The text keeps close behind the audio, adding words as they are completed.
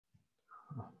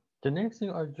The next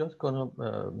thing I'm just gonna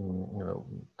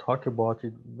talk about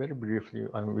it very briefly.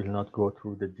 I will not go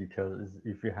through the details. Is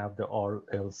if you have the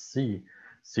RLC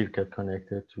circuit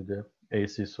connected to the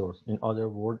AC source. In other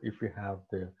words, if you have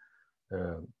the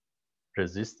uh,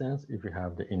 resistance, if you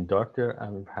have the inductor,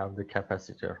 and if you have the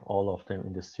capacitor, all of them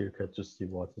in the circuit to see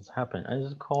what is happening. And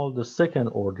it's called the second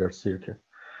order circuit.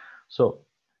 So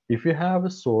if you have a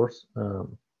source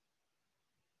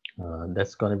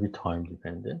that's going to be time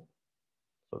dependent,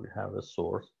 so we have a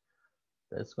source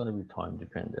that's going to be time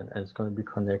dependent, and it's going to be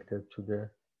connected to the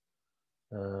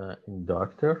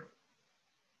inductor,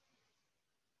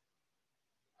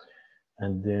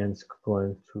 and then it's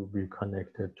going to be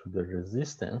connected to the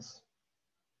resistance,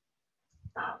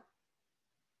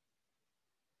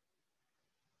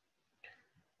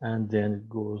 and then it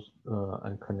goes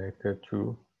and connected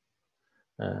to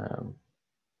um,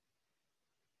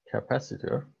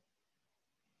 capacitor.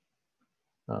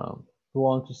 We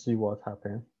want to see what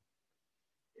happens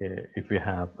if we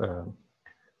have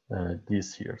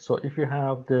this here. So if you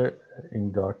have the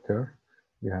inductor,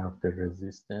 you have the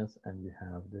resistance, and you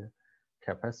have the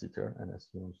capacitor, and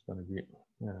assume it's going to be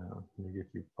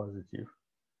negative, positive,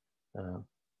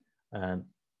 and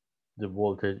the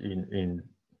voltage in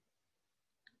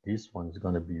this one is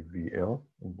going to be VL,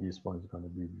 and this one is going to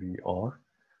be VR,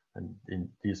 and in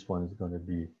this one is going to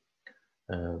be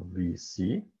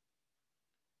VC.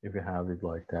 If you have it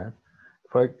like that,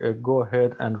 if I go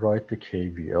ahead and write the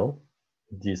KVL,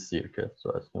 this circuit, so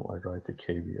assume I write the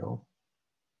KVL.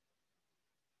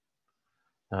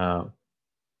 So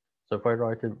if I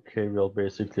write a KVL,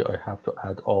 basically I have to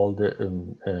add all the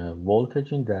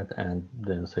voltage in that, and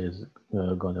then say it's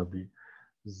going to be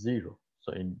 0.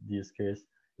 So in this case,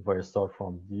 if I start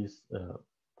from this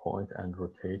point and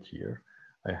rotate here,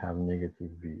 I have negative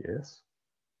Vs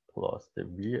plus the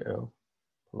VL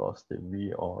plus the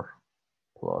VR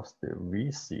plus the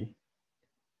VC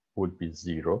would be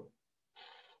 0.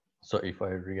 So if I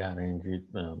rearrange it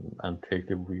and take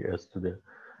the Vs to the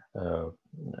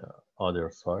other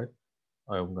side,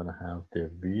 I'm going to have the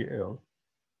VL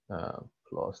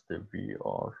plus the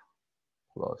VR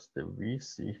plus the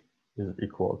VC is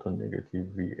equal to negative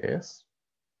Vs.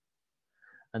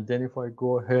 And then if I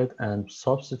go ahead and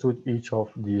substitute each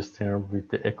of these terms with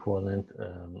the equivalent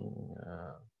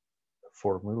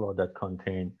formula that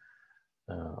contain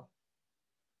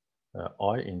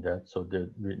I in that, so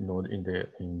that we know in the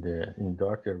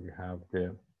inductor we have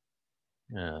the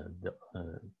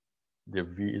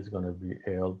V is going to be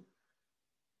L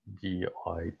dit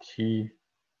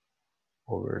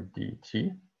over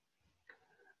dt,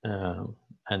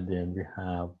 and then we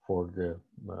have for the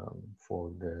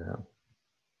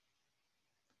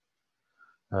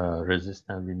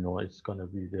resistance, we know it's going to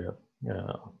be the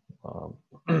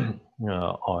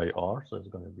IR, so it's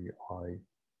going to be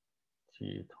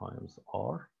IT times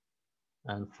R,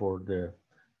 and for the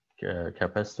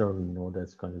capacitor, we know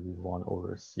that's going to be 1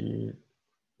 over C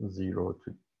 0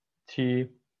 to T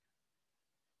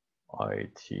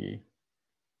IT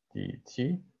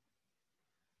dt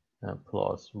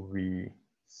plus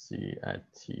VC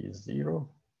at T0.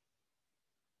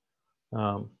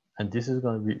 And this is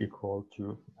going to be equal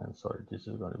to, and sorry, this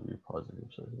is going to be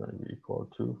positive, so it's going to be equal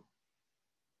to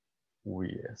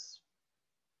Vs.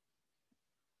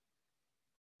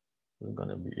 It's going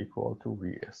to be equal to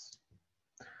Vs.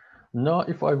 Now,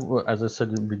 if I, as I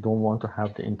said, we don't want to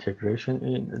have the integration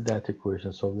in that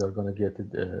equation, so we are going to get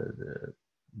the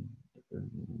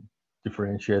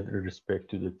differentiate with respect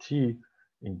to the t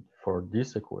for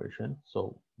this equation.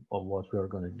 So what we are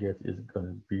going to get is going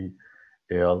to be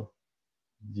L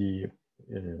d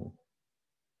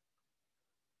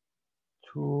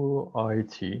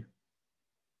 2it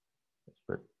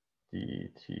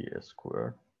dt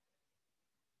squared.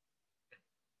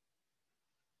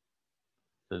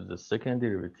 So the second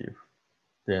derivative,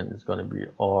 then it's going to be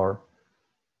R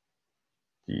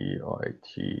dit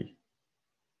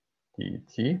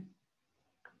dt,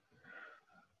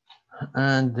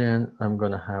 and then I'm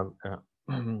going to have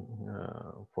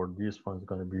for this one it's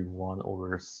going to be 1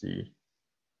 over C.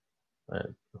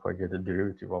 If I get the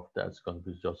derivative of that, it's going to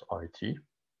be just it,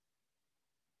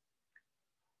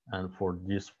 and for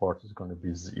this part it's going to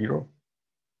be 0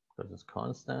 because it's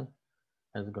constant,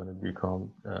 and it's going to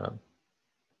become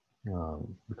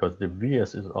because the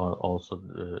Vs is also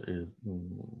is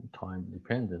time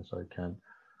dependent, so I can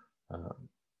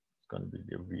it's going to be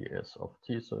the Vs of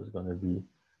t, so it's going to be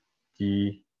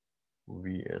d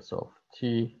Vs of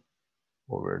t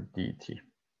over dt.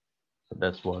 So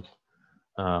that's what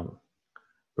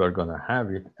we're going to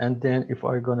have it. And then if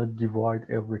I'm going to divide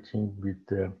everything with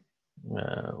the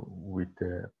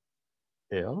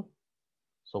L,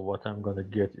 So what I'm going to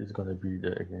get is going to be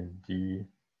again the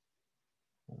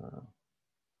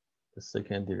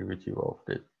second derivative of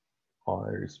the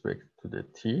I respect to the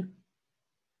t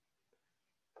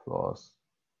plus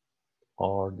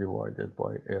r divided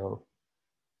by L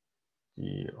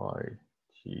dit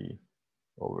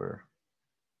over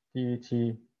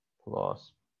dt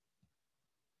plus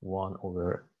 1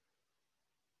 over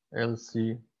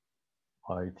LC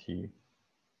IT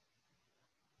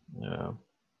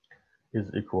is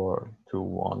equal to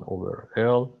 1 over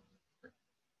L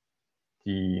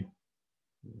dVST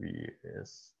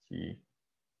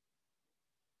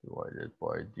divided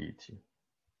by dt.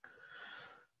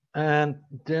 And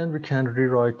then we can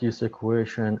rewrite this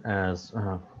equation as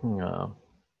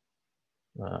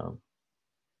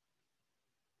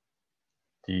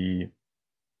d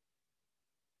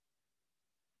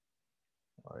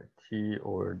t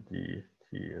over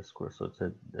dt squared, so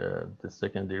that the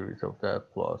second derivative of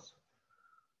that plus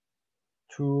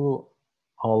 2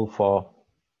 alpha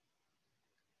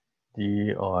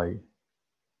dit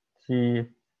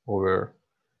over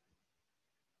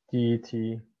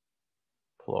dt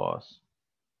plus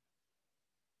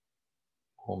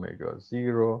omega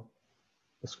 0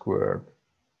 squared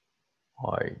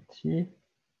it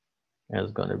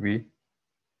is going to be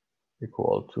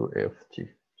equal to ft.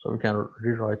 So we can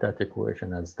rewrite that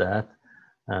equation as that,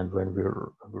 and when we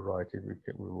write it, we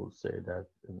will say that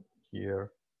in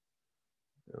here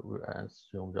we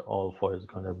assume the alpha is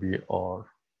going to be r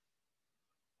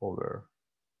over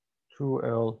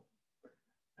 2l,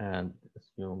 and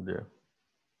assume the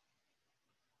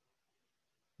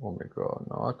omega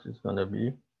naught is going to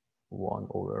be 1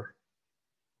 over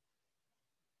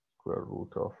square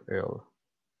root of L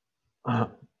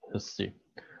C.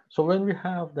 So when we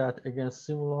have that, again,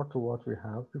 similar to what we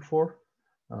have before,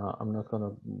 I'm not going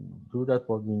to do that,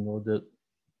 but we know that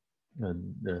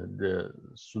the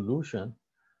solution,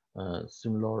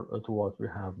 similar to what we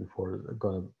have before, is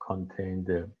going to contain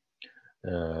the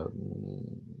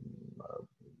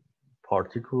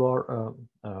particular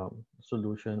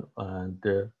solution and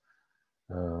the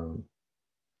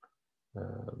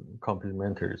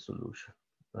complementary solution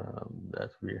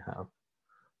that we have.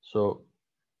 So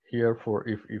here, for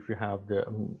if you have the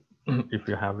if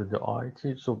you have the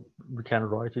IT, so we can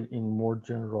write it in more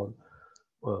general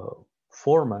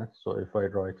format. So if I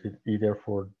write it either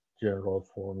for general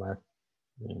format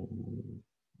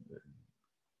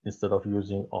instead of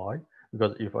using I,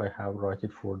 because if I have write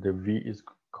it for the V, it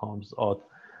comes out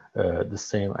the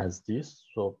same as this.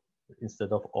 So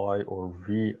instead of I or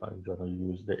V, I'm gonna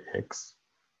use the X.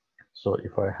 So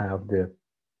if I have the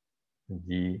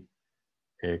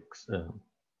X,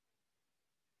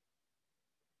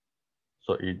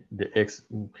 so the X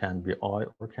can be I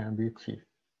or can be T.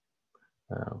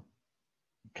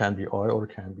 Can be I or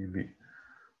can be V,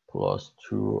 plus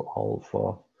 2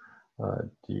 alpha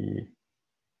dxt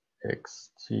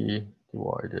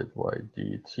divided by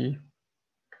dt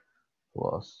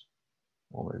plus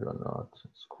omega naught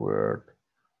squared.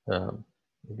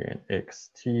 Again,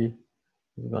 xt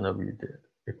is going to be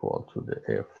equal to the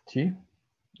ft.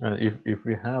 And if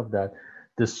we have that,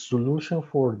 the solution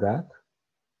for that,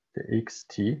 the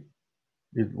xt,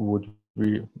 it would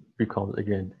be becomes,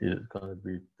 again, it's going to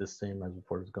be the same as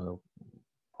before. It's going to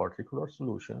particular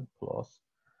solution plus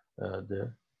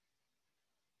the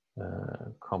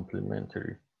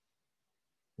complementary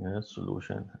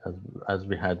solution as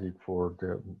we had it for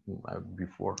the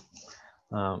before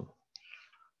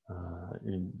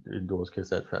in those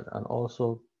cases. And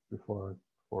also, before I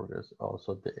forget,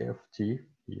 also the ft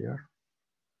here,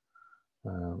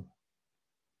 the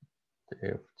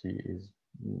ft is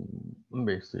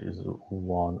basically is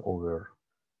 1 over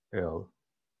L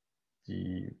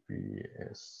dVST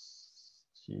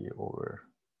over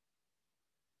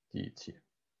dt.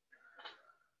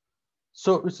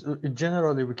 So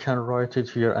generally we can write it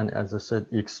here, and as I said,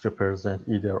 X represent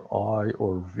either I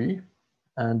or V,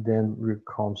 and then we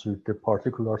comes with the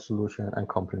particular solution and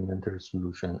complementary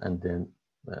solution, and then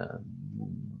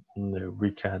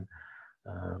we can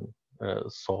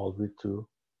solve it to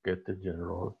get the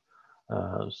general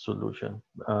solution.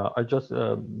 I just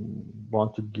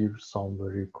want to give some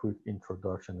very quick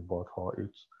introduction about how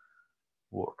it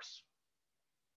works.